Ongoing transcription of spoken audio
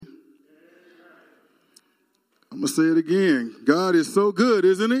going to say it again. God is so good,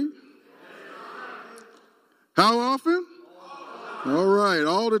 isn't he? How often? All right,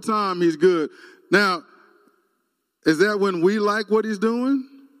 all the time he's good. Now, is that when we like what he's doing?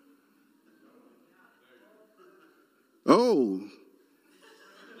 Oh.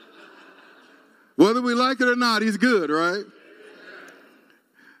 Whether we like it or not, he's good, right?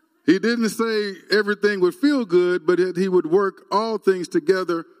 He didn't say everything would feel good, but he would work all things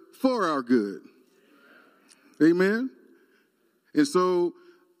together for our good. Amen? And so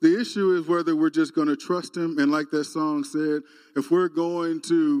the issue is whether we're just going to trust him. And like that song said, if we're going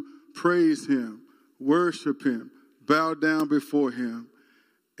to praise him, worship him, bow down before him,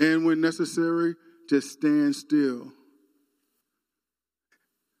 and when necessary, just stand still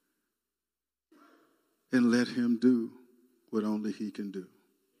and let him do what only he can do.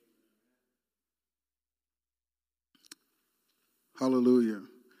 Hallelujah.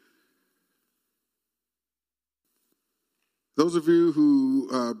 Those of you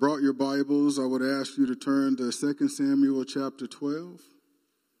who brought your Bibles, I would ask you to turn to 2 Samuel chapter 12.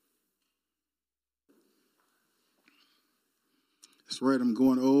 That's right, I'm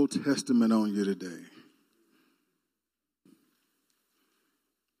going Old Testament on you today.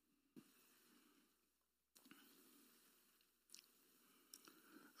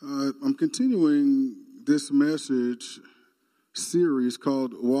 I'm continuing this message series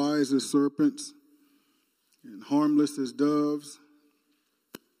called Wise as Serpents and Harmless as Doves.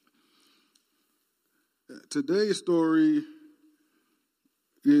 Today's story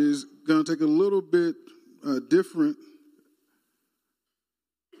is going to take a little bit different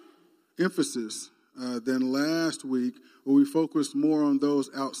emphasis than last week, where we focused more on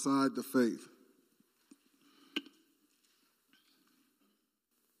those outside the faith.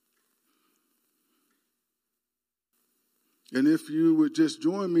 And if you would just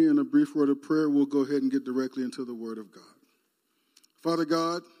join me in a brief word of prayer, we'll go ahead and get directly into the Word of God. Father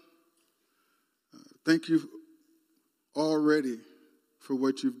God, thank you already for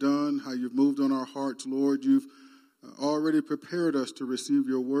what you've done, how you've moved on our hearts, Lord. You've already prepared us to receive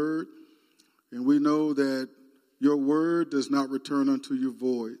your Word, and we know that your Word does not return unto you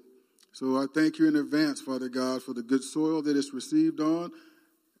void. So I thank you in advance, Father God, for the good soil that it's received on,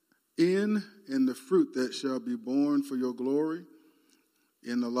 and the fruit that shall be born for your glory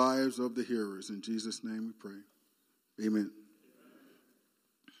in the lives of the hearers. In Jesus' name we pray. Amen.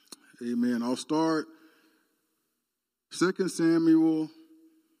 Amen. I'll start 2 Samuel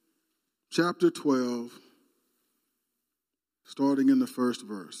chapter 12, starting in the first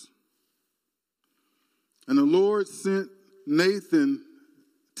verse. And the Lord sent Nathan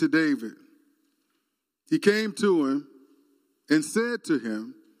to David. He came to him and said to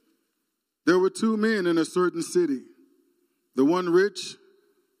him, there were two men in a certain city, the one rich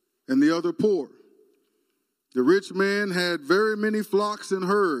and the other poor. The rich man had very many flocks and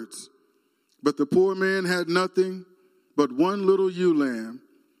herds, but the poor man had nothing but one little ewe lamb,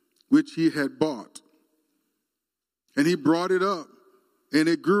 which he had bought. And he brought it up, and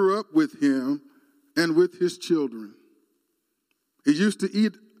it grew up with him and with his children. He used to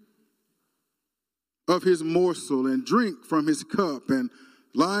eat of his morsel and drink from his cup and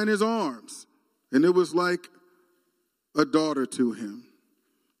lie in his arms, and it was like a daughter to him.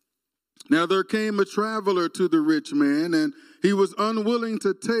 Now there came a traveler to the rich man, and he was unwilling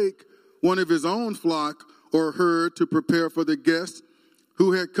to take one of his own flock or herd to prepare for the guest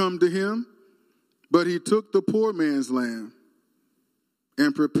who had come to him, but he took the poor man's lamb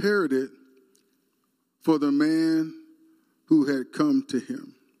and prepared it for the man who had come to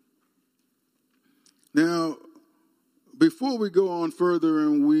him. Now, before we go on further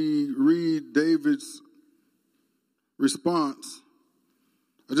and we read David's response,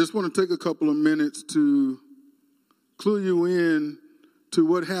 I just want to take a couple of minutes to clue you in to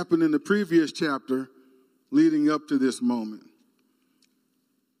what happened in the previous chapter leading up to this moment.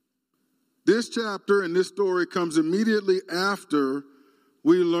 This chapter and this story comes immediately after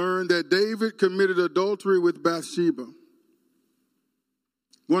we learn that David committed adultery with Bathsheba,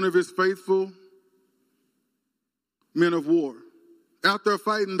 one of his faithful men of war, after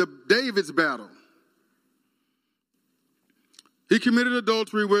fighting David's battle. He committed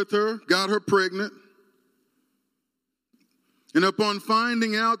adultery with her, got her pregnant. And upon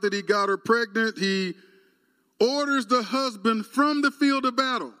finding out that he got her pregnant, he orders the husband from the field of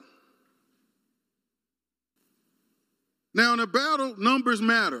battle. Now, in a battle, numbers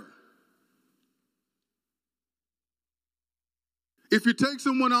matter. If you take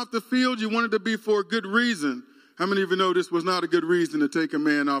someone off the field, you want it to be for a good reason. How many of you know this was not a good reason to take a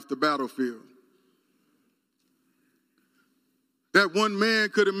man off the battlefield? That one man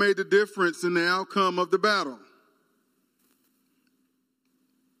could have made the difference in the outcome of the battle.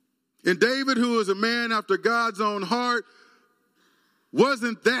 And David, who is a man after God's own heart,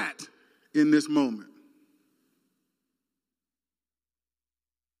 wasn't that in this moment.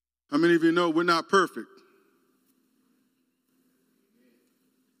 How many of you know we're not perfect?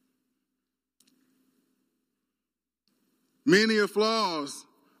 Many flaws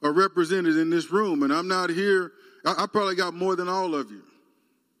are represented in this room, and I'm not here. I probably got more than all of you.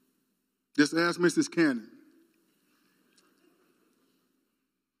 Just ask Mrs. Cannon.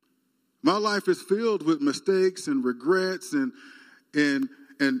 My life is filled with mistakes and regrets and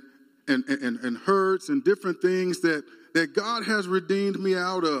hurts and different things that God has redeemed me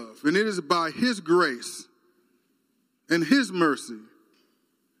out of. And it is by His grace and His mercy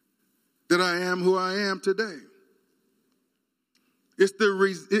that I am who I am today. It's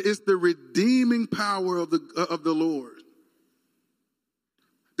the redeeming power of the Lord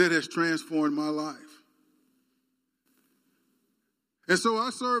that has transformed my life. And so I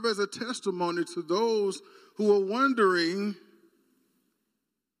serve as a testimony to those who are wondering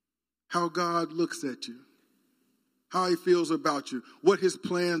how God looks at you, how He feels about you, what His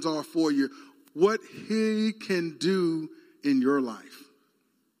plans are for you, what He can do in your life.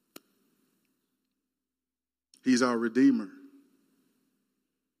 He's our Redeemer.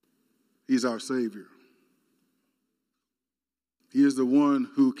 He's our Savior. He is the one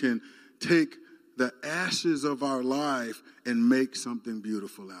who can take the ashes of our life and make something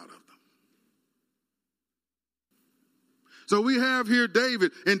beautiful out of them. So we have here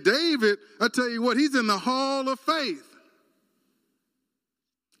David. And David, I tell you what, he's in the hall of faith.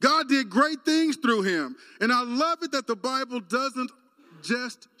 God did great things through him. And I love it that the Bible doesn't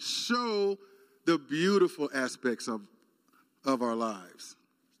just show the beautiful aspects of our lives.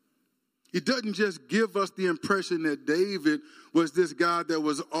 It doesn't just give us the impression that David was this guy that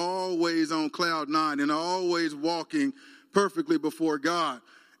was always on cloud nine and always walking perfectly before God.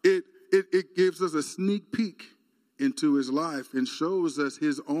 It gives us a sneak peek into his life and shows us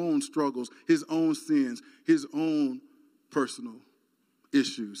his own struggles, his own sins, his own personal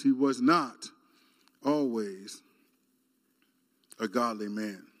issues. He was not always a godly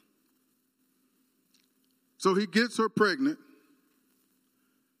man. So he gets her pregnant.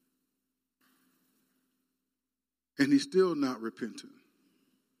 And he's still not repentant.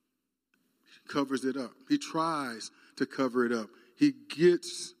 He covers it up. He tries to cover it up. He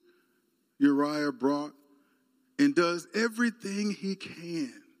gets Uriah brought and does everything he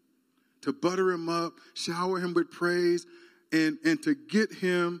can to butter him up, shower him with praise, and to get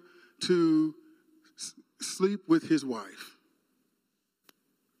him to sleep with his wife.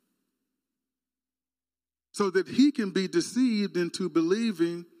 So that he can be deceived into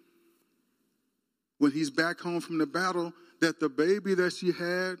believing when he's back home from the battle that the baby that she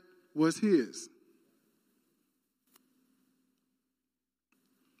had was his.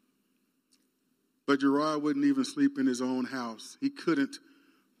 But Uriah wouldn't even sleep in his own house. He couldn't,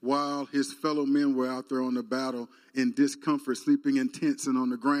 while his fellow men were out there on the battle in discomfort, sleeping in tents and on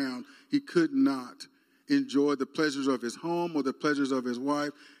the ground. He could not enjoy the pleasures of his home or the pleasures of his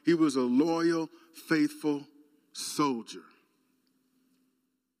wife. He was a loyal, faithful soldier.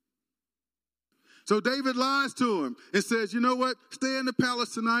 So David lies to him and says, you know what? Stay in the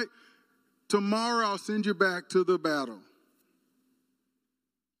palace tonight. Tomorrow I'll send you back to the battle.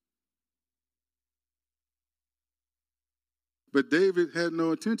 But David had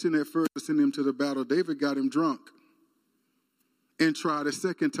no intention at first to send him to the battle. David got him drunk and tried a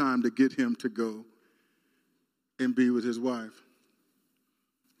second time to get him to go and be with his wife.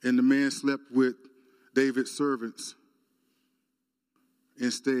 And the man slept with David's servants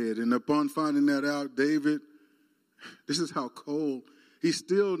instead. And upon finding that out, David, this is how cold. He's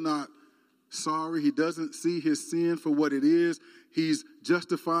still not sorry. He doesn't see his sin for what it is. He's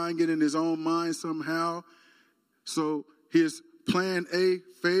justifying it in his own mind somehow. So his plan A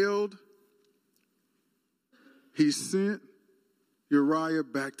failed. He sent Uriah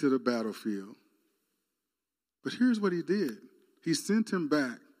back to the battlefield. But here's what he did. He sent him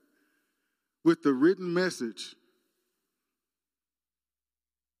back with the written message.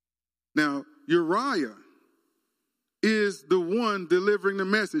 Now, Uriah is the one delivering the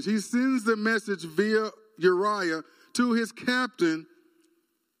message. He sends the message via Uriah to his captain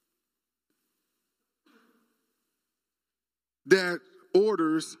that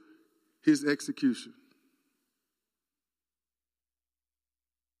orders his execution.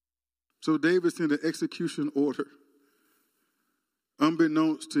 So David sent an execution order,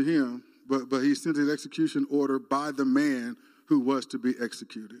 unbeknownst to him, but he sent an execution order by the man who was to be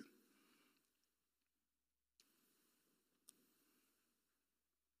executed.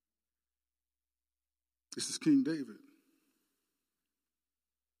 This is King David.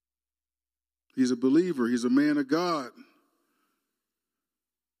 He's a believer. He's a man of God.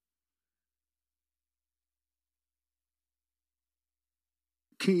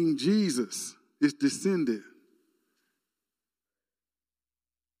 King Jesus is descended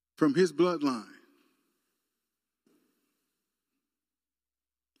from his bloodline.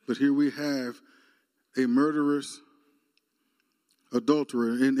 But here we have a murderous adulterer.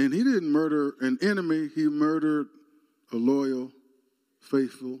 And he didn't murder an enemy. He murdered a loyal,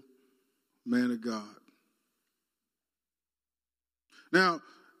 faithful man of God. Now,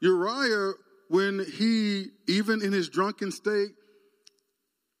 Uriah, when he, even in his drunken state,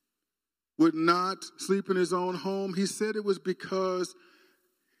 would not sleep in his own home, he said it was because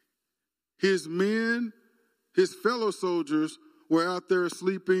his men, his fellow soldiers, were out there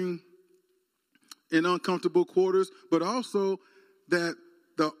sleeping in uncomfortable quarters, but also that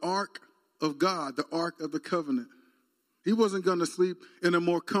the ark of God, the ark of the covenant, he wasn't going to sleep in a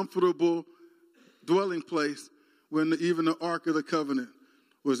more comfortable dwelling place when even the ark of the covenant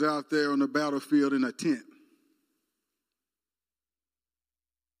was out there on the battlefield in a tent.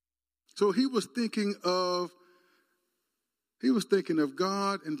 So he was thinking of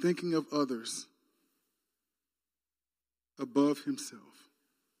God and thinking of others above himself,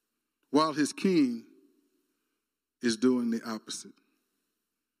 while his king is doing the opposite.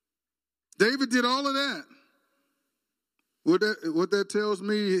 David did all of that. What that tells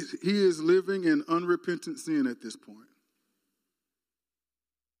me is he is living in unrepentant sin at this point.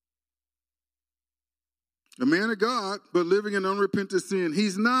 A man of God, but living in unrepentant sin.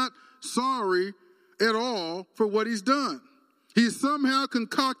 He's not sorry at all for what he's done. He somehow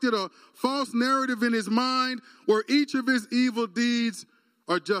concocted a false narrative in his mind where each of his evil deeds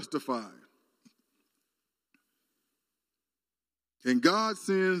are justified. And God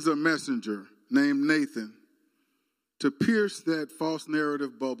sends a messenger named Nathan to pierce that false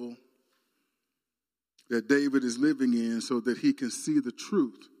narrative bubble that David is living in so that he can see the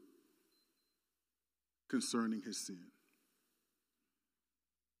truth concerning his sin.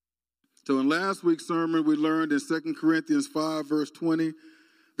 So in last week's sermon, we learned in 2 Corinthians 5, verse 20,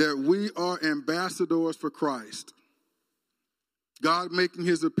 that we are ambassadors for Christ. God making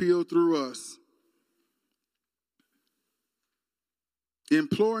his appeal through us,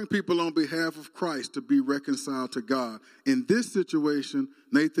 imploring people on behalf of Christ to be reconciled to God. In this situation,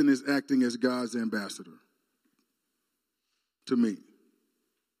 Nathan is acting as God's ambassador to me.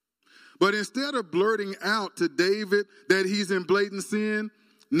 But instead of blurting out to David that he's in blatant sin,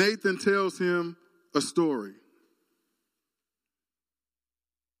 Nathan tells him a story.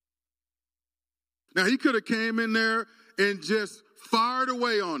 Now, he could have came in there and just fired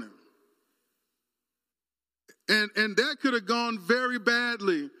away on him. And that could have gone very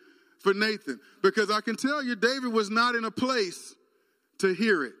badly for Nathan, because I can tell you David was not in a place to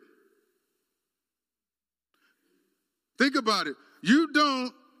hear it. Think about it. You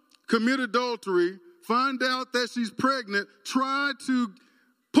don't commit adultery, find out that she's pregnant, try to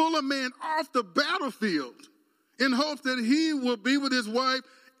pull a man off the battlefield in hopes that he will be with his wife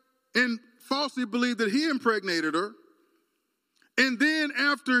and falsely believe that he impregnated her. And then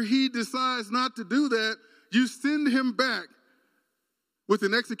after he decides not to do that, you send him back with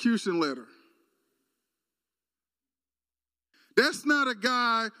an execution letter. That's not a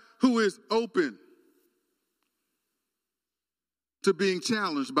guy who is open to being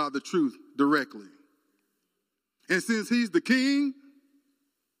challenged by the truth directly. And since he's the king,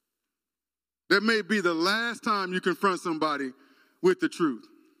 that may be the last time you confront somebody with the truth.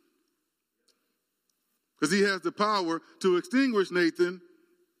 Because he has the power to extinguish Nathan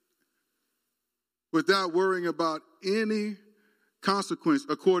without worrying about any consequence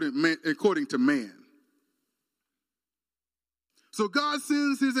according to man. So God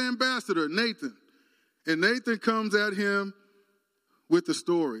sends his ambassador, Nathan. And Nathan comes at him with the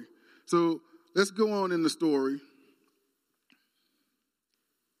story. So let's go on in the story.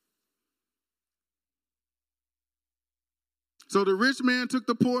 So the rich man took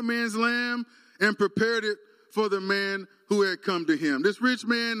the poor man's lamb and prepared it for the man who had come to him. This rich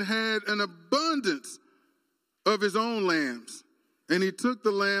man had an abundance of his own lambs, and he took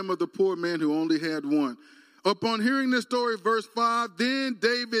the lamb of the poor man who only had one. Upon hearing this story, verse 5, then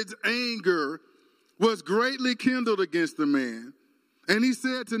David's anger was greatly kindled against the man. And he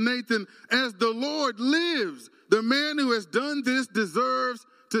said to Nathan, as the Lord lives, the man who has done this deserves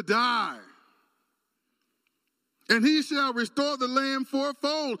to die. And he shall restore the lamb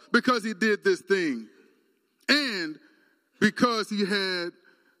fourfold because he did this thing, and because he had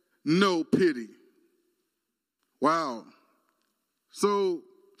no pity. Wow. So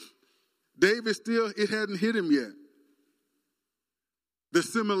David still, it hadn't hit him yet. the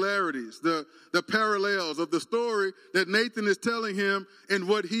similarities, the parallels of the story that Nathan is telling him and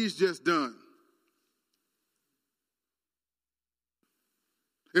what he's just done.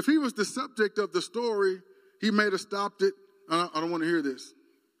 If he was the subject of the story, he may have stopped it. I don't want to hear this.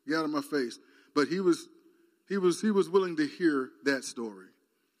 Get out of my face. But he was willing to hear that story.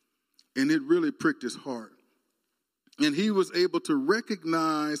 And it really pricked his heart. And he was able to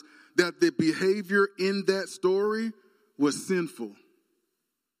recognize that the behavior in that story was sinful.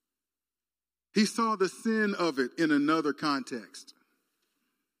 He saw the sin of it in another context,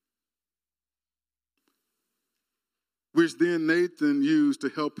 which then Nathan used to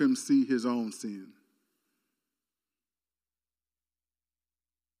help him see his own sin.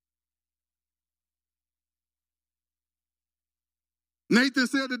 Nathan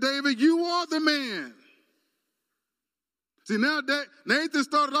said to David, "You are the man." See, now Nathan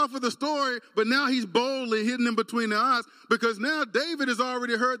started off with a story, but now he's boldly hidden in between the eyes because now David has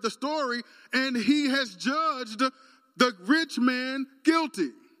already heard the story and he has judged the rich man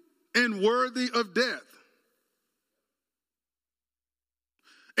guilty and worthy of death.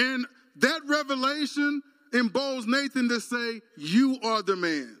 And that revelation emboldens Nathan to say, "You are the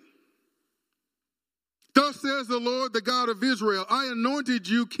man. Thus says the Lord, the God of Israel, I anointed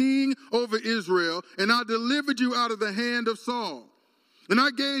you king over Israel, and I delivered you out of the hand of Saul. And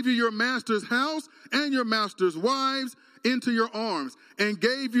I gave you your master's house and your master's wives into your arms, and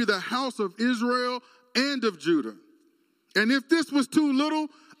gave you the house of Israel and of Judah. And if this was too little,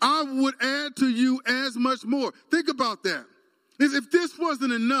 I would add to you as much more." Think about that. If this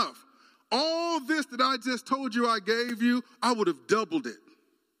wasn't enough, all this that I just told you I gave you, I would have doubled it.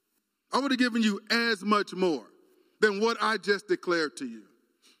 I would have given you as much more than what I just declared to you.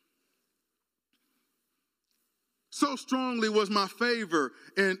 So strongly was my favor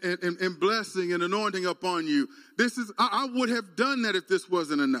and blessing and anointing upon you. I would have done that if this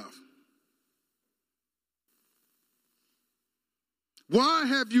wasn't enough. Why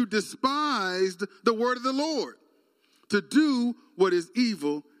have you despised the word of the Lord to do what is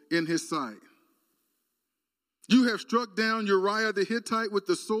evil in his sight? You have struck down Uriah the Hittite with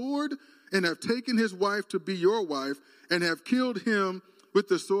the sword and have taken his wife to be your wife and have killed him with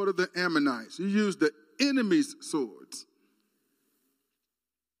the sword of the Ammonites. You used the enemy's swords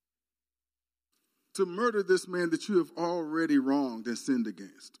to murder this man that you have already wronged and sinned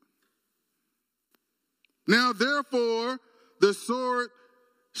against. Now, therefore, the sword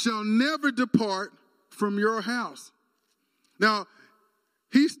shall never depart from your house. Now,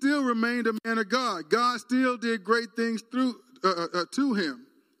 he still remained a man of God. God still did great things to him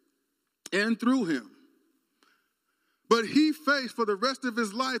and through him. But he faced for the rest of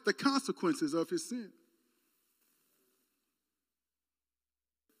his life the consequences of his sin.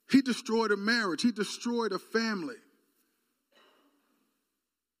 He destroyed a marriage. He destroyed a family.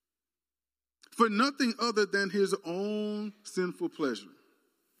 For nothing other than his own sinful pleasure.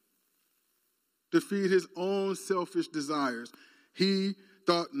 To feed his own selfish desires. He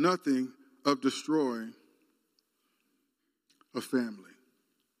thought nothing of destroying a family.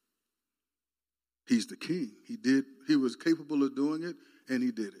 He's the king. He was capable of doing it, and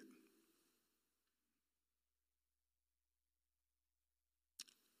he did it.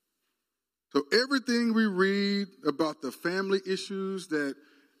 So everything we read about the family issues that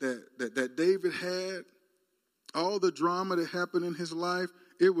David had, all the drama that happened in his life,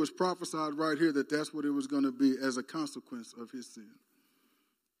 it was prophesied right here that that's what it was going to be as a consequence of his sin.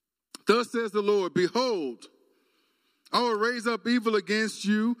 Thus says the Lord, behold, I will raise up evil against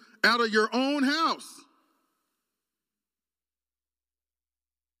you out of your own house.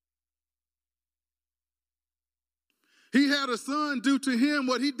 He had a son do to him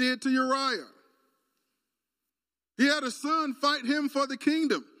what he did to Uriah. He had a son fight him for the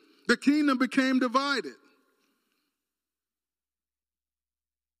kingdom. The kingdom became divided.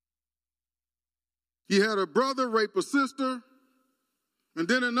 He had a brother rape a sister. And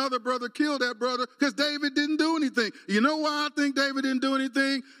then another brother killed that brother because David didn't do anything. You know why I think David didn't do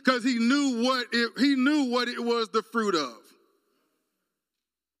anything? Because he knew what it was the fruit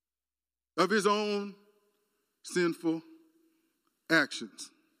of his own sinful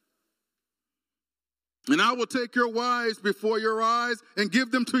actions. And I will take your wives before your eyes and give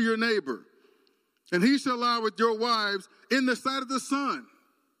them to your neighbor. And he shall lie with your wives in the sight of the sun.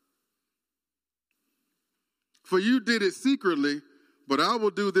 For you did it secretly, but I will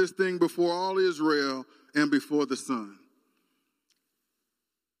do this thing before all Israel and before the sun.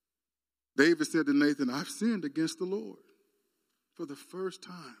 David said to Nathan, I've sinned against the Lord for the first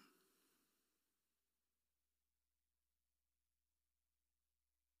time.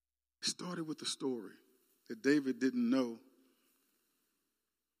 It started with a story that David didn't know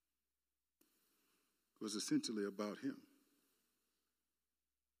was essentially about him.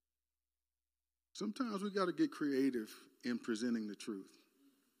 Sometimes we got to get creative in presenting the truth.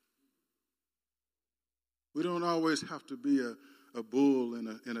 We don't always have to be a bull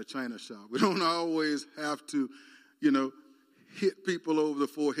in a china shop. We don't always have to, hit people over the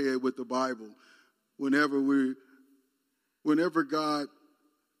forehead with the Bible. Whenever God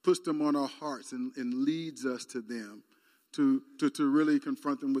puts them on our hearts and leads us to them to really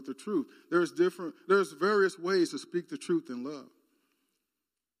confront them with the truth. There's various ways to speak the truth in love.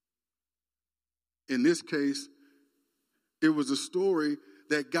 In this case, it was a story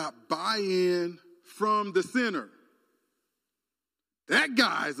that got buy-in from the sinner. That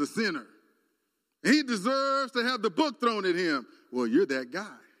guy's a sinner. He deserves to have the book thrown at him. Well, you're that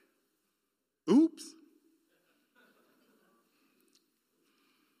guy. Oops.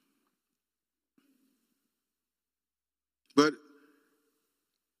 But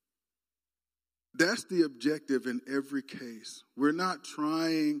that's the objective in every case. We're not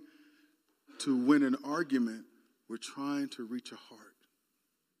trying to win an argument. We're trying to reach a heart.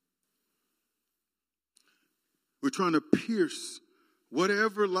 We're trying to pierce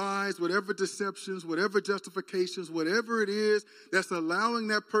whatever lies, whatever deceptions, whatever justifications, whatever it is that's allowing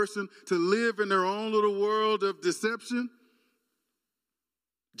that person to live in their own little world of deception,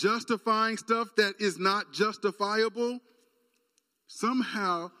 justifying stuff that is not justifiable.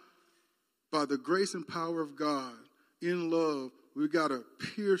 Somehow, by the grace and power of God, in love, we got to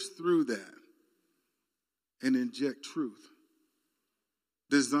pierce through that and inject truth,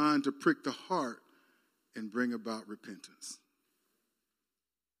 designed to prick the heart and bring about repentance.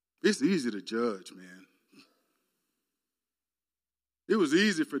 It's easy to judge, man. It was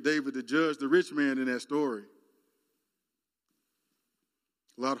easy for David to judge the rich man in that story.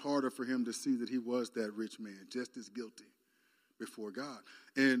 A lot harder for him to see that he was that rich man, just as guilty before God.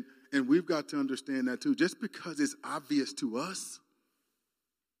 And we've got to understand that too. Just because it's obvious to us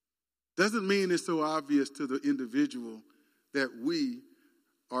doesn't mean it's so obvious to the individual that we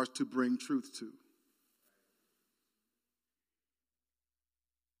are to bring truth to.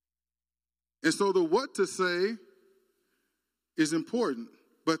 And so the what to say is important,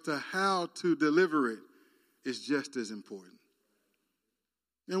 but the how to deliver it is just as important.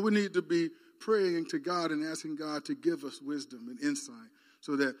 And we need to be praying to God and asking God to give us wisdom and insight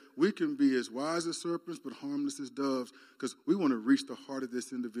so that we can be as wise as serpents but harmless as doves, because we want to reach the heart of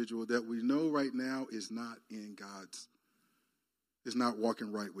this individual that we know right now is not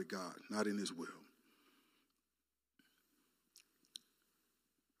walking right with God, not in his will.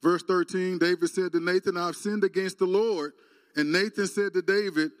 Verse 13, David said to Nathan, I've sinned against the Lord. And Nathan said to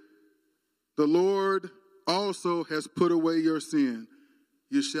David, the Lord also has put away your sin.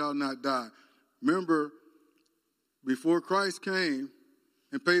 You shall not die. Remember, before Christ came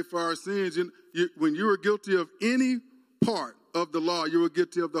and paid for our sins, when you were guilty of any part of the law, you were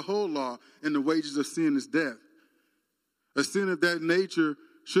guilty of the whole law, and the wages of sin is death. A sin of that nature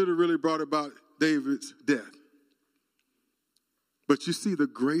should have really brought about David's death. But you see the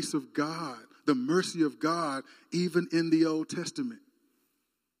grace of God, the mercy of God, even in the Old Testament.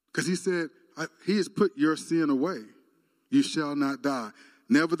 Because he said, he has put your sin away. You shall not die.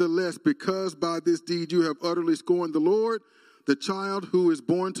 Nevertheless, because by this deed you have utterly scorned the Lord, the child who is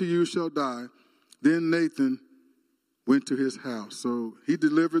born to you shall die. Then Nathan went to his house. So he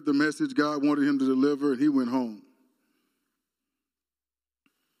delivered the message God wanted him to deliver, and he went home.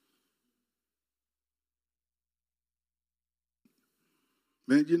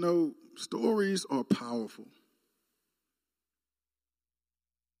 Man, stories are powerful.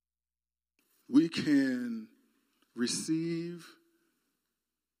 We can receive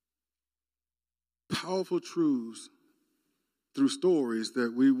powerful truths through stories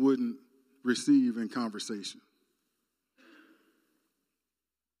that we wouldn't receive in conversation.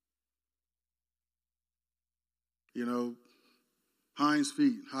 Hinds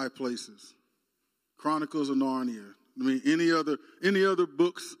Feet, High Places, Chronicles of Narnia. Any other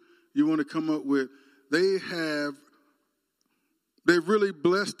books you want to come up with, they've really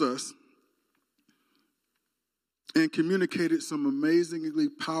blessed us and communicated some amazingly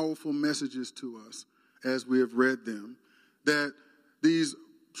powerful messages to us as we have read them, that these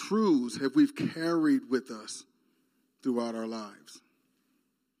truths we've carried with us throughout our lives.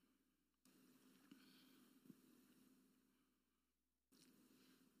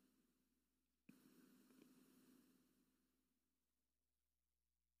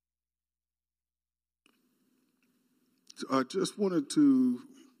 I just wanted to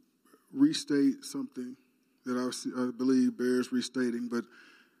restate something that I believe bears restating. But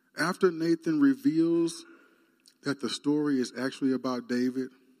after Nathan reveals that the story is actually about David,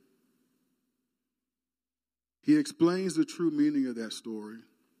 He explains the true meaning of that story.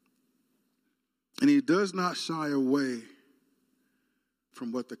 And he does not shy away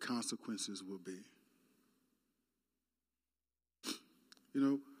from what the consequences will be. You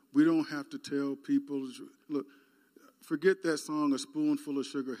know, we don't have to tell people, look, forget that song, a spoonful of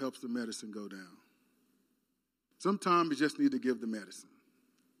sugar helps the medicine go down. Sometimes you just need to give the medicine.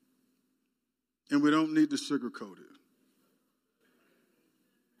 And we don't need to sugarcoat it.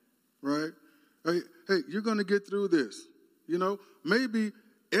 Right? Hey, you're going to get through this. You know, maybe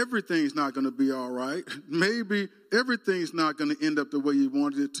everything's not going to be all right. Maybe everything's not going to end up the way you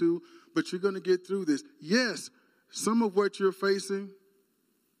wanted it to, but you're going to get through this. Yes, some of what you're facing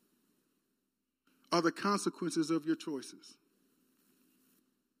are the consequences of your choices.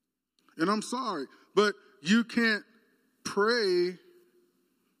 And I'm sorry, but you can't pray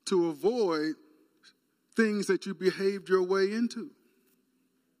to avoid things that you behaved your way into.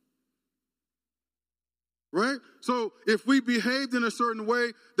 Right? So if we behaved in a certain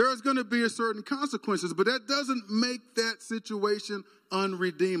way, there's going to be a certain consequences, but that doesn't make that situation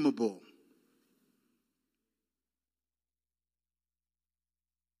unredeemable.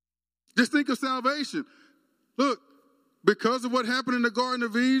 Just think of salvation. Look, because of what happened in the Garden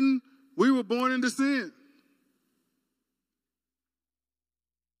of Eden, we were born into sin.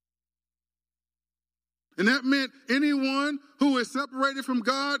 And that meant anyone who is separated from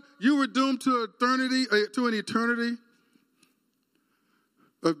God, you were doomed to an eternity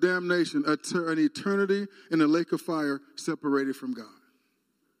of damnation, an eternity in the lake of fire separated from God.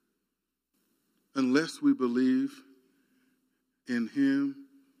 Unless we believe in him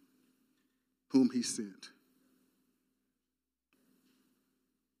whom he sent.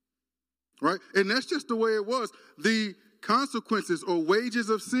 Right? And that's just the way it was. The consequences or wages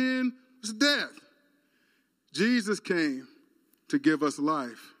of sin is death. Jesus came to give us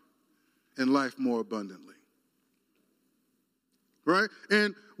life and life more abundantly. Right?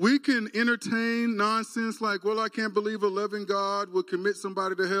 And we can entertain nonsense like, well, I can't believe a loving God will commit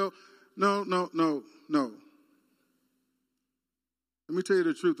somebody to hell. No. Let me tell you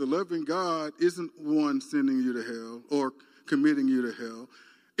the truth. The loving God isn't one sending you to hell or committing you to hell.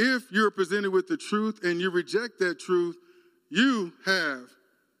 If you're presented with the truth and you reject that truth, you have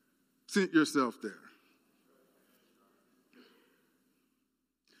sent yourself there.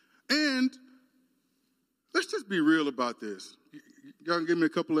 And let's just be real about this. Y'all can give me a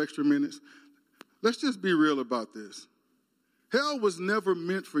couple extra minutes. Let's just be real about this. Hell was never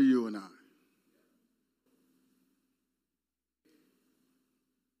meant for you and I.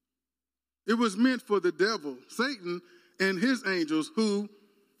 It was meant for the devil, Satan, and his angels who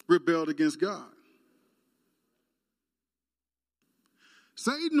rebelled against God.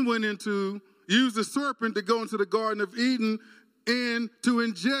 Satan used the serpent to go into the Garden of Eden and to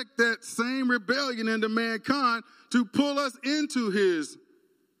inject that same rebellion into mankind to pull us into his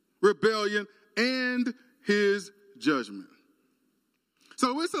rebellion and his judgment.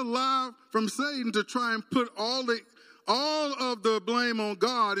 So it's a lie from Satan to try and put all of the blame on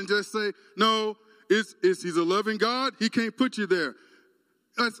God and just say, no, he's a loving God. He can't put you there.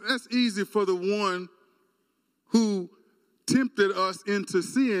 That's easy for the one who tempted us into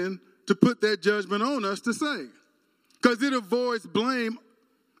sin to put that judgment on us to say. Because it avoids blame.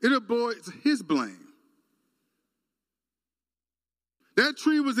 It avoids his blame. That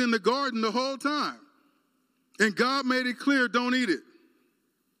tree was in the garden the whole time. And God made it clear, don't eat it.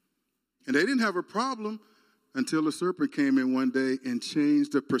 And they didn't have a problem until the serpent came in one day and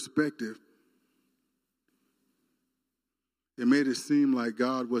changed the perspective. It made it seem like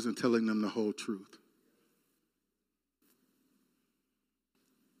God wasn't telling them the whole truth.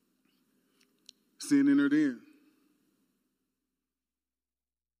 Sin entered in.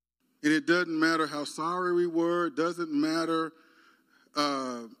 And it doesn't matter how sorry we were. It doesn't matter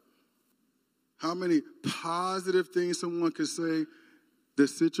how many positive things someone could say. The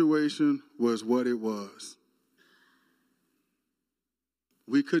situation was what it was.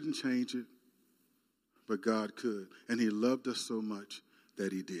 We couldn't change it, but God could. And he loved us so much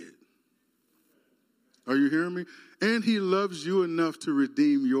that he did. Are you hearing me? And he loves you enough to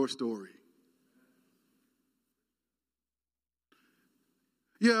redeem your story.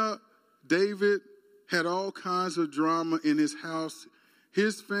 Yeah, David had all kinds of drama in his house.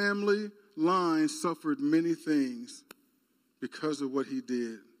 His family line suffered many things because of what he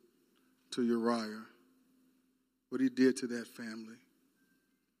did to Uriah, what he did to that family.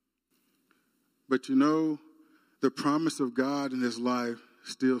 But you know, the promise of God in his life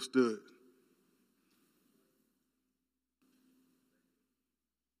still stood.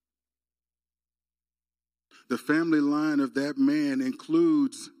 The family line of that man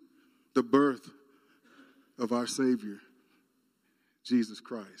includes the birth of our Savior, Jesus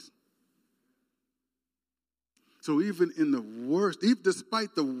Christ. So even in the worst, even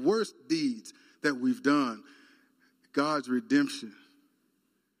despite the worst deeds that we've done, God's redemption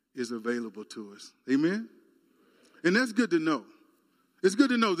is available to us. Amen? And that's good to know. It's good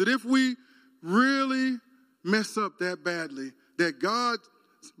to know that if we really mess up that badly, that God's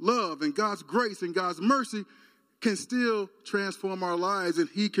love and God's grace and God's mercy can still transform our lives, and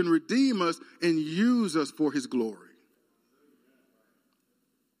he can redeem us and use us for his glory.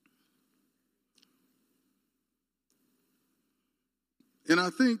 And I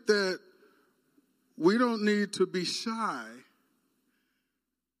think that we don't need to be shy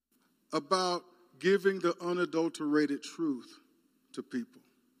about giving the unadulterated truth to people.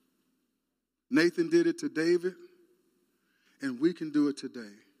 Nathan did it to David, and we can do it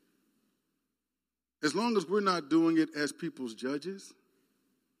today. As long as we're not doing it as people's judges,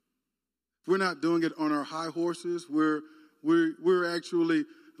 if we're not doing it on our high horses, we're actually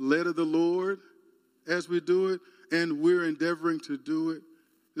led of the Lord as we do it, and we're endeavoring to do it,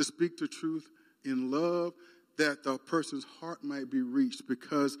 to speak the truth in love, that the person's heart might be reached,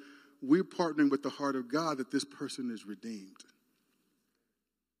 because we're partnering with the heart of God that this person is redeemed.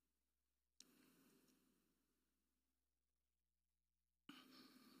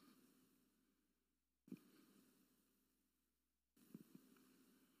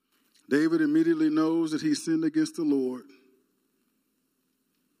 David immediately knows that he sinned against the Lord.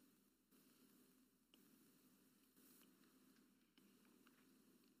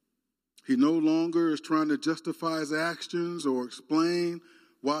 He no longer is trying to justify his actions or explain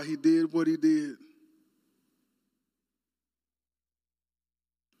why he did what he did.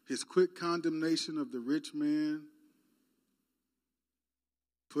 His quick condemnation of the rich man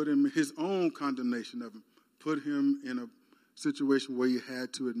his own condemnation of him put him in a situation where he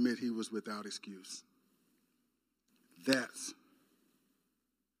had to admit he was without excuse. That's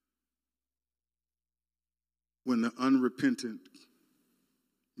when the unrepentant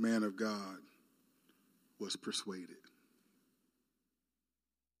man of God was persuaded.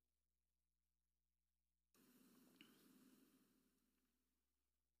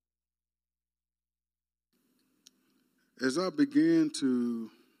 As I begin to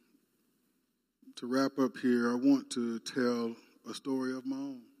wrap up here, I want to tell a story of my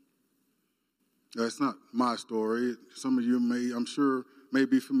own. It's not my story. Some of you I'm sure, may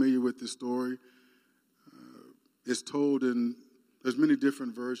be familiar with this story. It's told there's many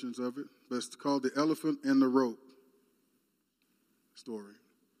different versions of it, but it's called The Elephant and the Rope story.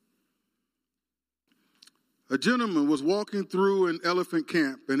 A gentleman was walking through an elephant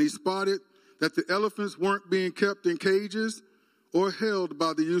camp, and he spotted that the elephants weren't being kept in cages or held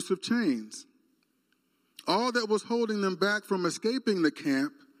by the use of chains. All that was holding them back from escaping the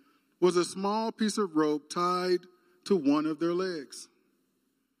camp was a small piece of rope tied to one of their legs.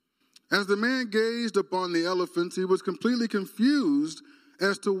 As the man gazed upon the elephants, he was completely confused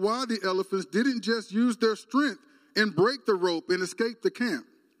as to why the elephants didn't just use their strength and break the rope and escape the camp.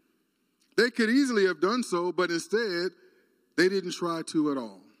 They could easily have done so, but instead, they didn't try to at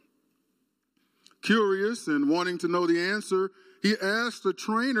all. Curious and wanting to know the answer, he asked a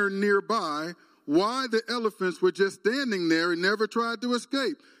trainer nearby why the elephants were just standing there and never tried to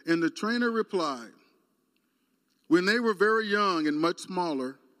escape. And the trainer replied, "When they were very young and much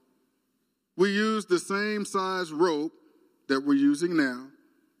smaller, we used the same size rope that we're using now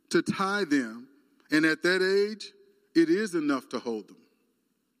to tie them. And at that age, it is enough to hold them.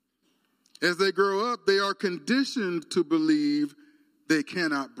 As they grow up, they are conditioned to believe they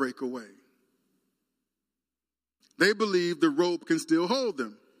cannot break away. They believe the rope can still hold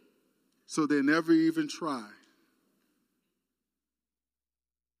them, so they never even try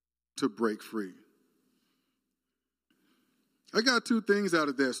to break free." I got two things out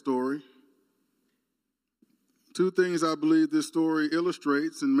of that story. Two things I believe this story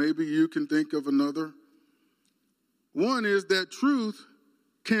illustrates, and maybe you can think of another. One is that truth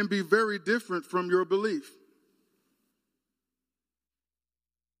can be very different from your belief.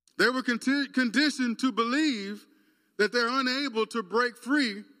 They were conditioned to believe that they're unable to break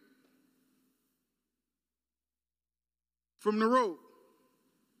free from the rope.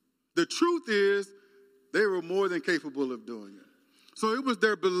 The truth is, they were more than capable of doing it. So it was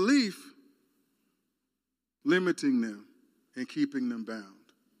their belief limiting them and keeping them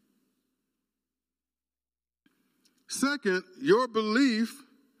bound. Second, your belief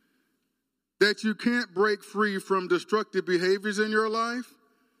that you can't break free from destructive behaviors in your life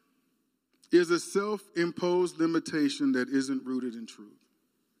is a self-imposed limitation that isn't rooted in truth.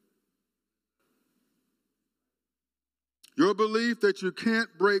 Your belief that you can't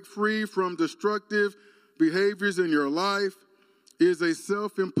break free from destructive behaviors in your life is a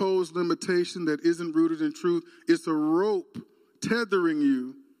self-imposed limitation that isn't rooted in truth. It's a rope tethering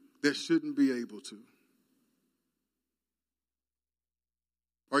you that shouldn't be able to.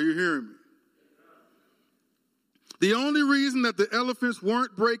 Are you hearing me? The only reason that the elephants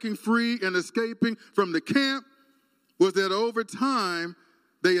weren't breaking free and escaping from the camp was that over time,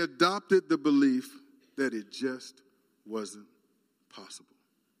 they adopted the belief that it just wasn't possible.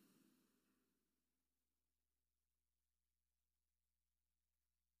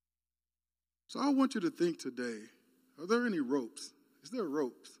 So I want you to think today, are there any ropes? Is there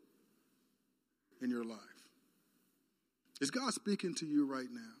ropes in your life? Is God speaking to you right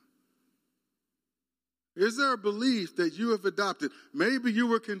now? Is there a belief that you have adopted? Maybe you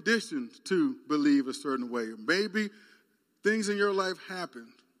were conditioned to believe a certain way. Maybe things in your life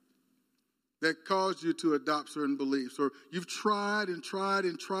happened that caused you to adopt certain beliefs. Or you've tried and tried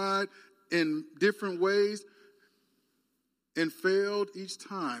and tried in different ways and failed each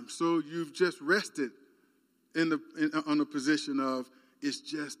time. So you've just rested on a position of it's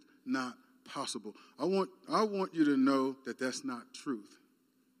just not possible. I want you to know that that's not truth.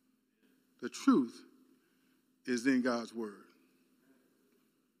 The truth is in God's word.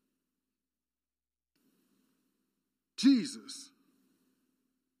 Jesus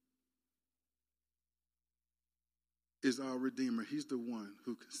is our Redeemer. He's the one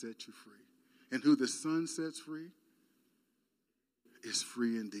who can set you free. And who the Son sets free is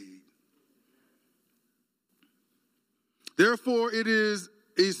free indeed. Therefore, it is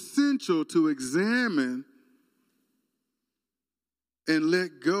essential to examine and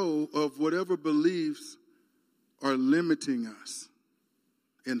let go of whatever beliefs are limiting us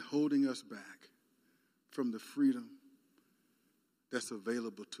and holding us back from the freedom that's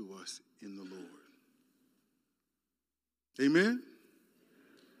available to us in the Lord. Amen?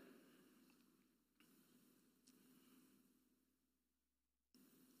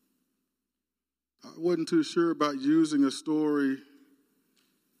 I wasn't too sure about using a story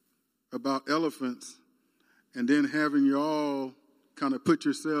about elephants and then having you all kind of put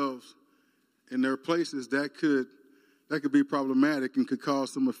yourselves in their places. That could be problematic and could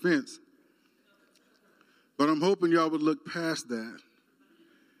cause some offense. But I'm hoping y'all would look past that.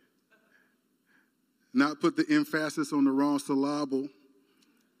 Not put the emphasis on the wrong syllable.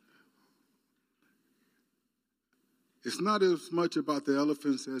 It's not as much about the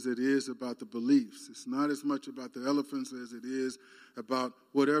elephants as it is about the beliefs. It's not as much about the elephants as it is about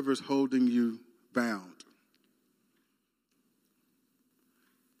whatever's holding you bound.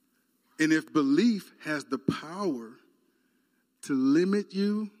 And if belief has the power to limit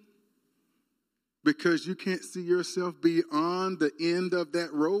you because you can't see yourself beyond the end of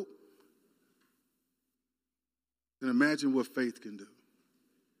that rope, then imagine what faith can do.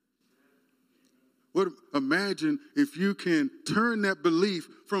 Imagine if you can turn that belief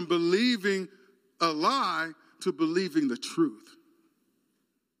from believing a lie to believing the truth.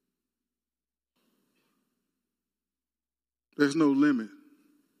 There's no limit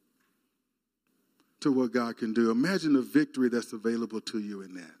to what God can do. Imagine the victory that's available to you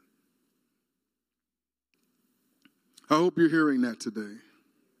in that. I hope you're hearing that today.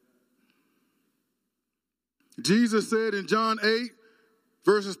 Jesus said in John 8,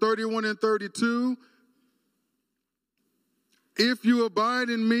 verses 31 and 32, if you abide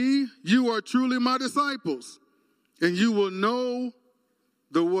in me, you are truly my disciples, and you will know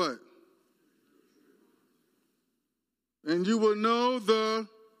the what? And you will know the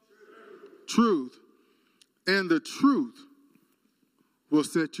truth, and the truth will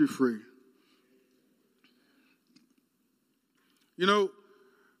set you free. You know,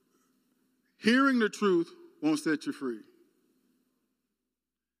 hearing the truth won't set you free.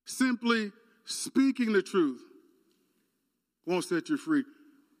 Simply speaking the truth won't set you free.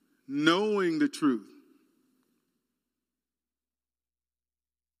 Knowing the truth.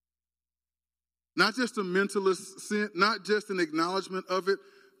 Not just a mentalist sin, not just an acknowledgement of it,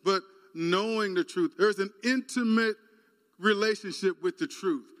 but knowing the truth. There's an intimate relationship with the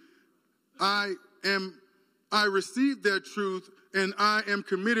truth. I received that truth, and I am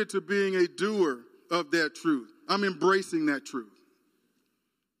committed to being a doer of that truth. I'm embracing that truth.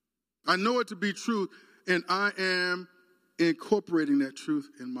 I know it to be truth, and I am incorporating that truth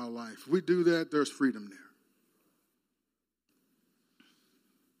in my life. If we do that, there's freedom there.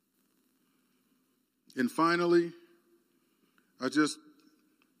 And finally,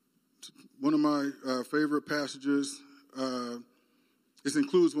 one of my favorite passages, this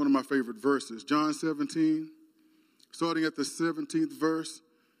includes one of my favorite verses, John 17, starting at the 17th verse.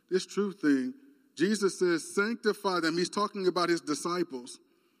 This truth thing, Jesus says, sanctify them. He's talking about his disciples.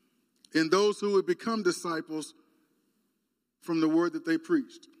 and those who would become disciples from the word that they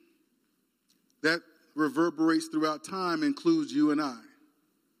preached. That reverberates throughout time, includes you and I.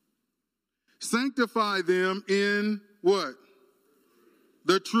 Sanctify them in what?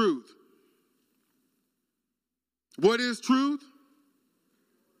 The truth. What is truth?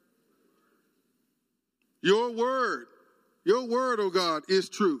 Your word. Your word, oh God, is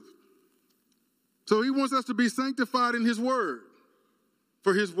truth. So he wants us to be sanctified in his word,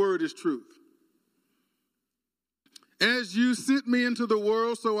 for his word is truth. As you sent me into the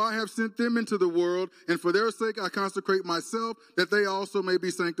world, so I have sent them into the world, and for their sake I consecrate myself, that they also may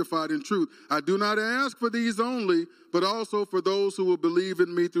be sanctified in truth. I do not ask for these only, but also for those who will believe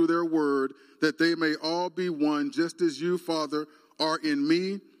in me through their word, that they may all be one, just as you, Father, are in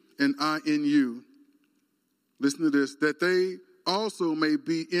me and I in you. Listen to this, that they also may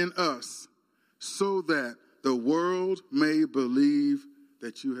be in us, so that the world may believe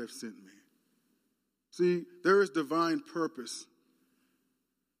that you have sent me. See, there is divine purpose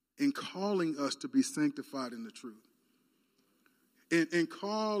in calling us to be sanctified in the truth. In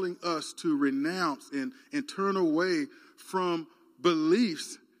calling us to renounce and turn away from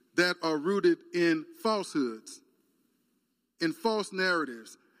beliefs that are rooted in falsehoods, in false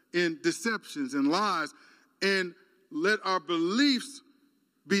narratives, in deceptions and lies, and let our beliefs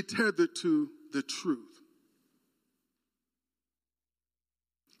be tethered to the truth.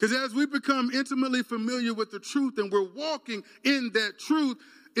 Because as we become intimately familiar with the truth and we're walking in that truth,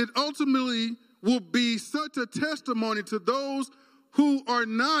 it ultimately will be such a testimony to those who are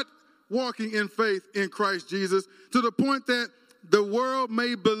not walking in faith in Christ Jesus, to the point that the world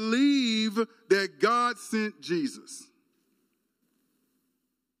may believe that God sent Jesus.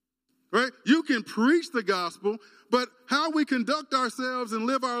 Right? You can preach the gospel, but how we conduct ourselves and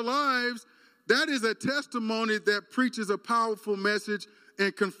live our lives, that is a testimony that preaches a powerful message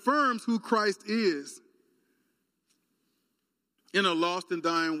and confirms who Christ is in a lost and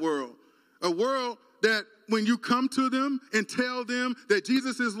dying world. A world that when you come to them and tell them that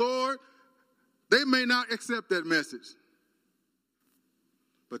Jesus is Lord, they may not accept that message.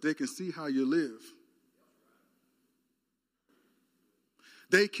 But they can see how you live.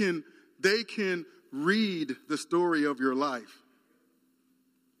 They can read the story of your life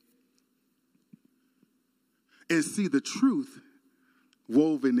and see the truth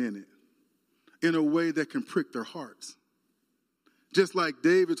woven in it in a way that can prick their hearts. Just like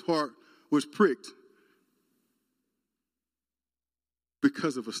David's heart was pricked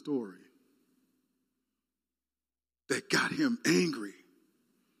because of a story that got him angry.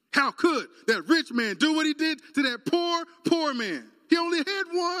 How could that rich man do what he did to that poor man? He only had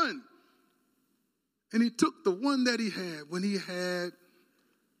one. And he took the one that he had when he had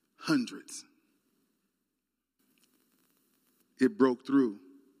hundreds. It broke through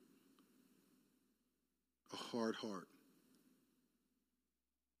a hard heart.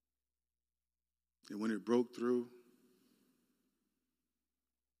 And when it broke through,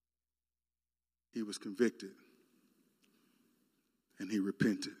 he was convicted and he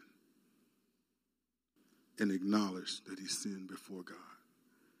repented and acknowledged that he sinned before God.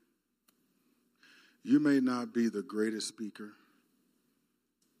 You may not be the greatest speaker.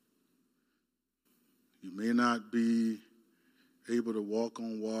 You may not be able to walk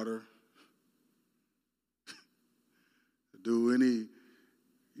on water, do any,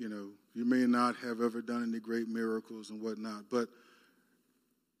 you may not have ever done any great miracles and whatnot, but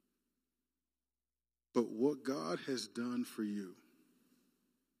what God has done for you,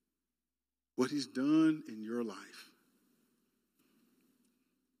 what he's done in your life,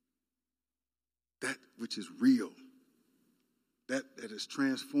 that which is real, that has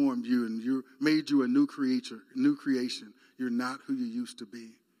transformed you and made you a new creation. You're not who you used to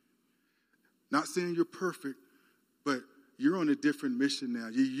be. Not saying you're perfect, but you're on a different mission now.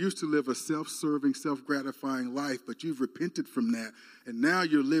 You used to live a self-serving, self-gratifying life, but you've repented from that, and now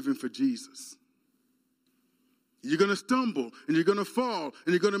you're living for Jesus. You're going to stumble, and you're going to fall,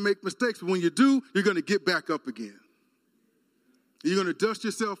 and you're going to make mistakes, but when you do, you're going to get back up again. You're going to dust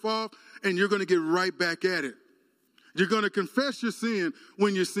yourself off, and you're going to get right back at it. You're going to confess your sin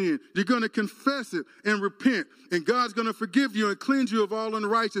when you sin. You're going to confess it and repent. And God's going to forgive you and cleanse you of all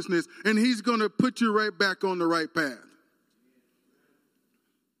unrighteousness. And he's going to put you right back on the right path.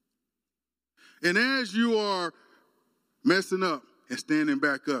 And as you are messing up and standing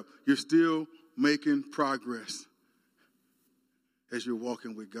back up, you're still making progress as you're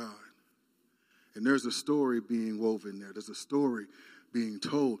walking with God. And there's a story being woven there. There's a story being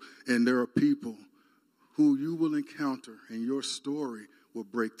told. And there are people who you will encounter, and your story will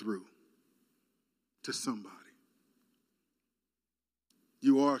break through to somebody.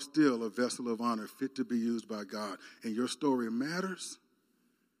 you are still a vessel of honor fit to be used by God, and your story matters,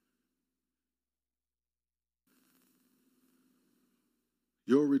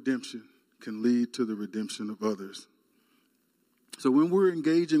 your redemption can lead to the redemption of others. So when we're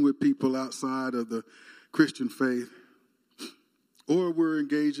engaging with people outside of the Christian faith, or we're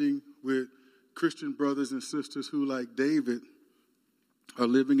engaging with Christian brothers and sisters who, like David, are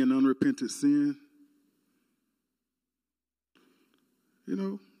living in unrepentant sin,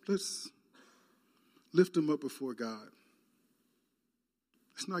 let's lift them up before God.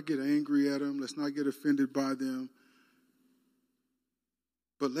 Let's not get angry at them. Let's not get offended by them.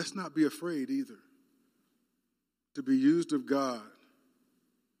 But let's not be afraid either to be used of God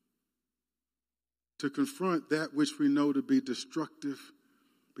to confront that which we know to be destructive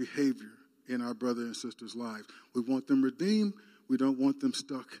behavior in our brother and sister's lives. We want them redeemed. We don't want them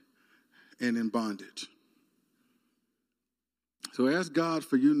stuck and in bondage. So ask God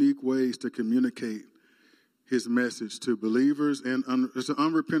for unique ways to communicate his message to believers and to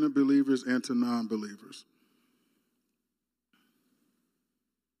unrepentant believers and to non-believers.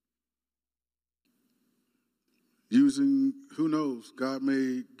 Using, who knows, God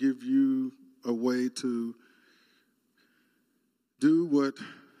may give you a way to do what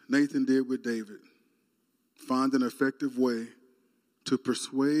Nathan did with David. Find an effective way to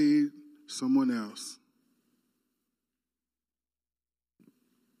persuade someone else.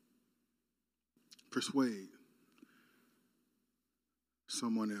 Persuade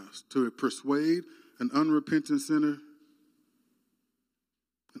someone else. To persuade an unrepentant sinner,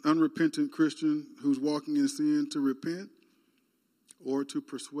 an unrepentant Christian who's walking in sin to repent, or to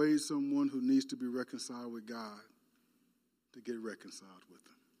persuade someone who needs to be reconciled with God to get reconciled with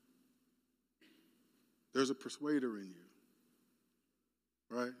them. There's a persuader in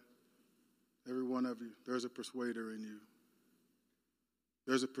you, right? Every one of you, there's a persuader in you.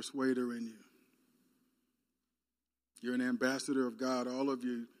 There's a persuader in you. You're an ambassador of God, all of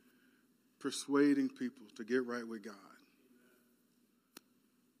you persuading people to get right with God.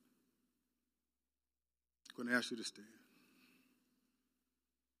 I'm going to ask you to stand.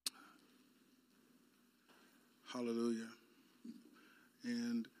 Hallelujah.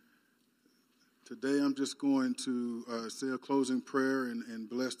 And today I'm just going to say a closing prayer and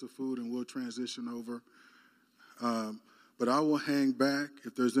bless the food, and we'll transition over. But I will hang back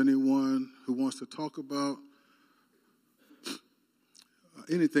if there's anyone who wants to talk about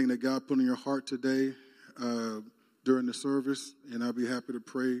anything that God put in your heart today during the service, and I'll be happy to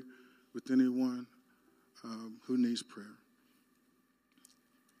pray with anyone who needs prayer.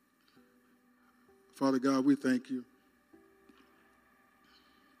 Father God, we thank you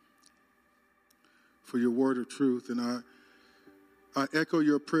for your word of truth, and I echo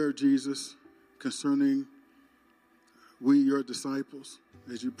your prayer, Jesus, concerning we, your disciples,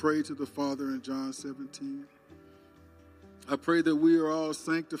 as you pray to the Father in John 17. I pray that we are all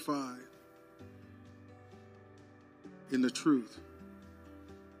sanctified in the truth.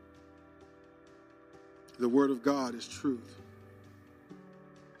 The word of God is truth.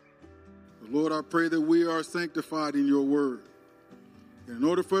 Lord, I pray that we are sanctified in your word. And in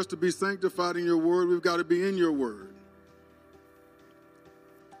order for us to be sanctified in your word, we've got to be in your word.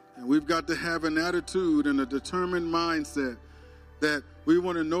 And we've got to have an attitude and a determined mindset that we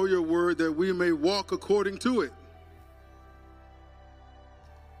want to know your word, that we may walk according to it.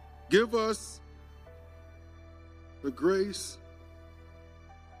 Give us the grace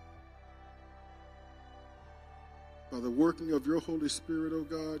by the working of your Holy Spirit, oh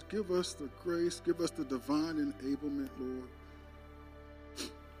God. Give us the grace, give us the divine enablement, Lord,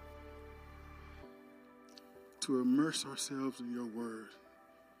 to immerse ourselves in your word.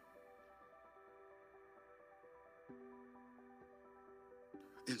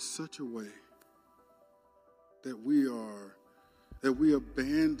 In such a way that we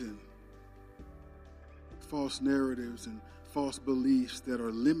abandon false narratives and false beliefs that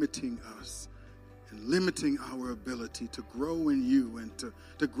are limiting us and limiting our ability to grow in you and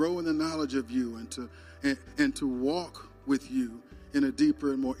to grow in the knowledge of you and to walk with you in a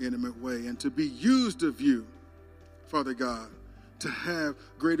deeper and more intimate way, and to be used of you, Father God, to have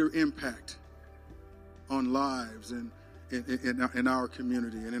greater impact on lives and in our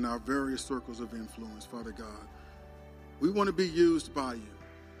community and in our various circles of influence, Father God. We want to be used by you.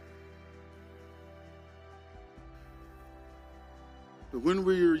 But when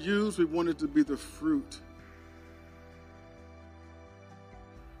we are used, we want it to be the fruit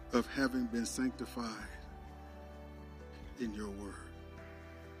of having been sanctified in your word.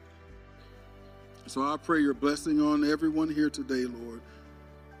 So I pray your blessing on everyone here today, Lord.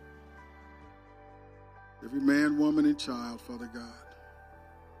 Every man, woman, and child, Father God.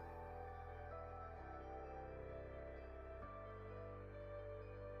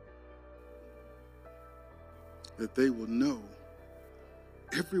 that they will know,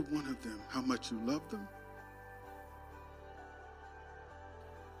 every one of them, how much you love them,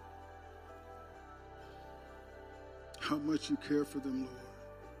 how much you care for them, Lord,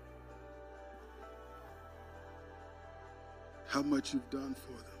 how much you've done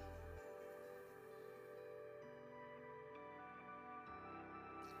for them.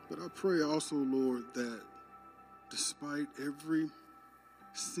 But I pray also, Lord, that despite every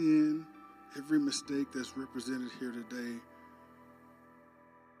sin, every mistake that's represented here today,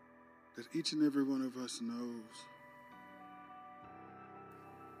 that each and every one of us knows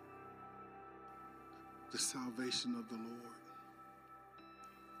the salvation of the Lord.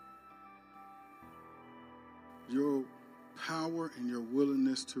 Your power and your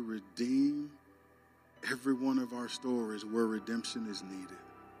willingness to redeem every one of our stories where redemption is needed.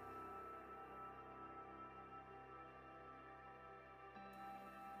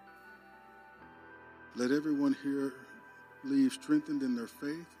 Let everyone here leave strengthened in their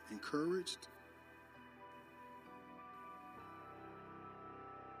faith, encouraged,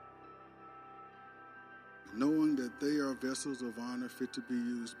 knowing that they are vessels of honor fit to be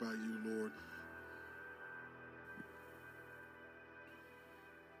used by you, Lord.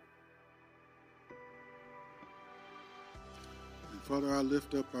 And Father, I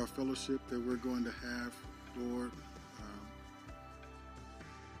lift up our fellowship that we're going to have, Lord,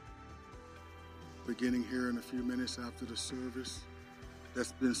 beginning here in a few minutes after the service.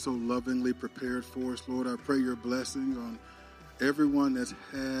 That's been so lovingly prepared for us, Lord. I pray your blessings on everyone that's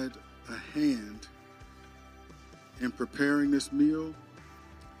had a hand in preparing this meal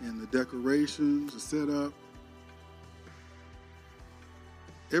and the decorations, the setup.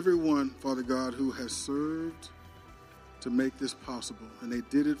 Everyone, Father God, who has served to make this possible, and they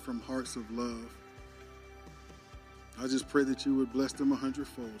did it from hearts of love. I just pray that you would bless them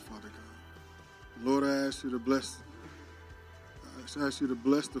 100-fold, Father God. Lord, I ask you to bless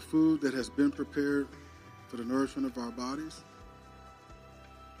the food that has been prepared for the nourishment of our bodies.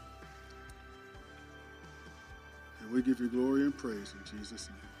 And we give you glory and praise in Jesus'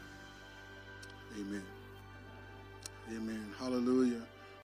 name. Amen. Amen. Hallelujah.